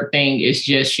the third thing is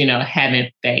just,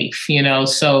 having faith,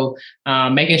 so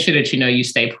making sure that, you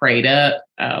stay prayed up,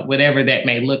 whatever that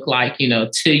may look like, to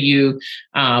you.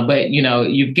 But,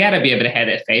 you've got to be able to have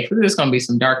that faith. There's going to be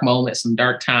some dark moments, some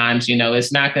dark times,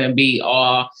 it's not going to be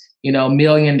all, $1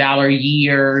 million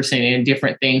years and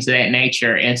different things of that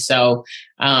nature. And so,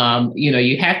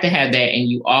 you have to have that, and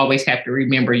you always have to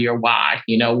remember your why,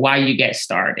 why you get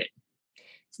started.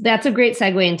 That's a great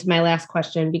segue into my last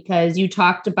question, because you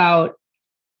talked about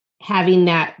having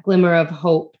that glimmer of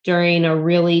hope during a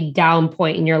really down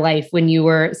point in your life when you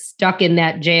were stuck in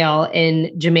that jail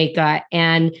in Jamaica.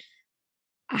 And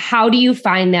how do you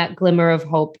find that glimmer of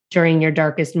hope during your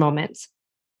darkest moments?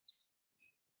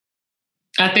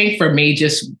 I think for me,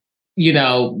 just,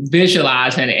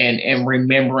 visualizing and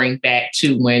remembering back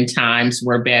to when times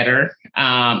were better,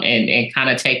 and kind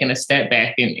of taking a step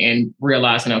back and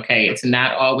realizing, okay, it's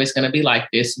not always going to be like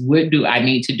this. What do I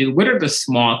need to do? What are the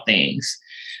small things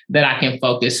that I can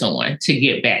focus on to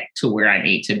get back to where I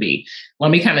need to be? Let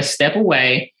me kind of step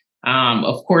away.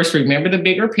 Of course, remember the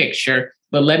bigger picture,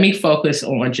 but let me focus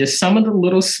on just some of the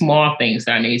little small things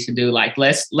that I need to do. Like,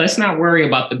 let's not worry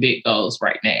about the big goals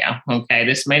right now. Okay.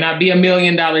 This may not be $1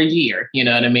 million year, you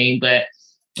know what I mean? But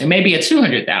it may be a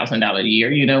 $200,000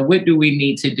 year. What do we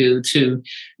need to do to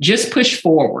just push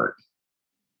forward?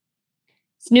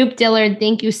 Snoop Dillard,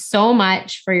 thank you so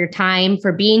much for your time,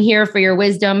 for being here, for your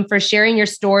wisdom, for sharing your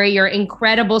story, your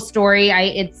incredible story.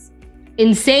 It's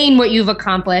insane what you've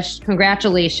accomplished.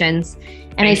 Congratulations.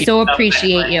 And I so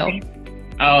appreciate you.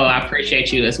 Oh, I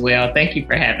appreciate you as well. Thank you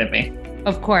for having me.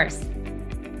 Of course.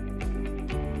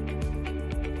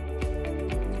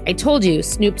 I told you,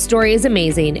 Snoop's story is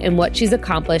amazing, and what she's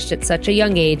accomplished at such a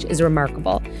young age is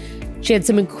remarkable. She had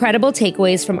some incredible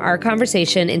takeaways from our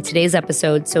conversation in today's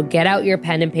episode, so get out your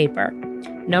pen and paper.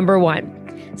 Number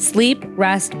 1, sleep,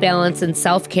 rest, balance, and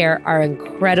self-care are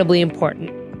incredibly important.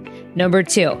 Number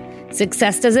 2,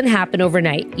 Success doesn't happen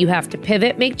overnight. You have to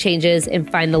pivot, make changes, and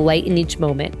find the light in each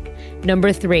moment.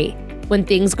 Number 3, when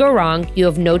things go wrong, you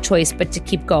have no choice but to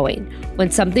keep going. When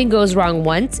something goes wrong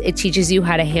once, it teaches you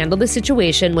how to handle the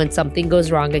situation when something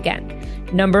goes wrong again.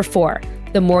 Number 4,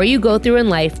 the more you go through in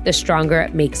life, the stronger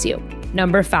it makes you.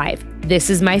 Number 5, this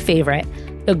is my favorite.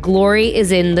 The glory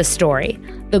is in the story.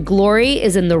 The glory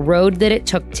is in the road that it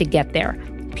took to get there.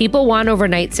 People want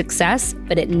overnight success,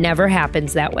 but it never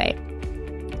happens that way.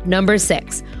 Number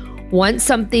 6, once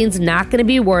something's not going to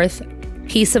be worth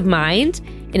peace of mind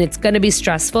and it's going to be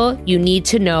stressful, you need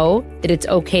to know that it's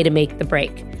okay to make the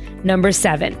break. Number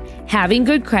 7, having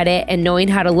good credit and knowing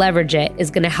how to leverage it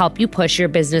is going to help you push your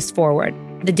business forward.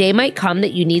 The day might come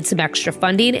that you need some extra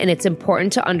funding, and it's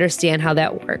important to understand how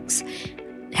that works.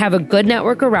 Have a good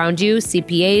network around you,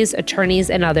 CPAs,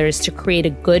 attorneys, and others to create a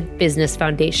good business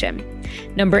foundation.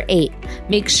 Number 8,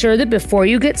 make sure that before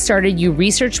you get started, you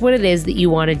research what it is that you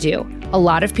want to do. A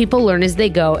lot of people learn as they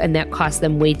go, and that costs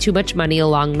them way too much money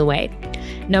along the way.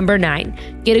 Number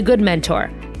 9, get a good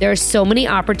mentor. There are so many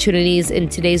opportunities in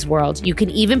today's world. You can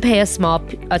even pay a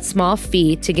small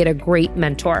fee to get a great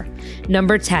mentor.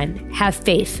 Number 10, have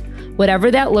faith. Whatever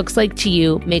that looks like to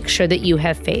you, make sure that you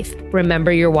have faith.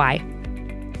 Remember your why.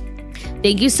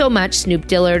 Thank you so much, Snoop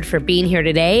Dillard, for being here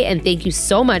today. And thank you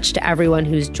so much to everyone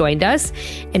who's joined us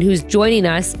and who's joining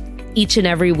us each and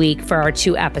every week for our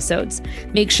 2 episodes.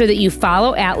 Make sure that you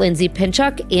follow at Lindsay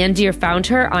Pinchuk and Dear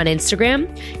Founder on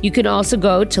Instagram. You can also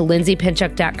go to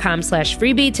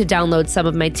lindsaypinchuk.com/freebie to download some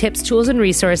of my tips, tools, and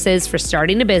resources for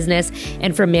starting a business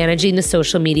and for managing the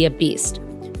social media beast.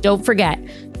 Don't forget,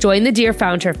 join the Dear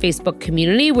Founder Facebook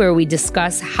community where we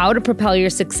discuss how to propel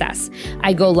your success.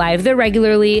 I go live there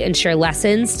regularly and share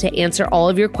lessons to answer all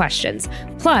of your questions.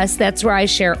 Plus, that's where I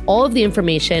share all of the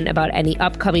information about any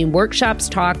upcoming workshops,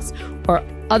 talks, or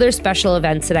other special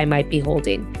events that I might be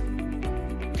holding.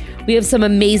 We have some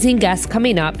amazing guests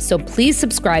coming up, so please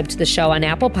subscribe to the show on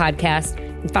Apple Podcasts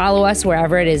and follow us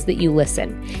wherever it is that you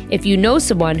listen. If you know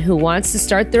someone who wants to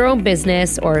start their own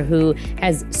business or who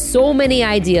has so many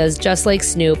ideas just like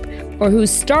Snoop, or who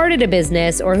started a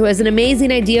business or who has an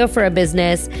amazing idea for a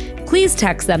business, please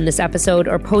text them this episode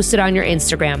or post it on your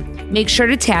Instagram. Make sure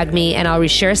to tag me and I'll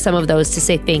reshare some of those to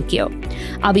say thank you.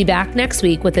 I'll be back next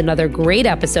week with another great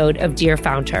episode of Dear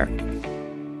Founder.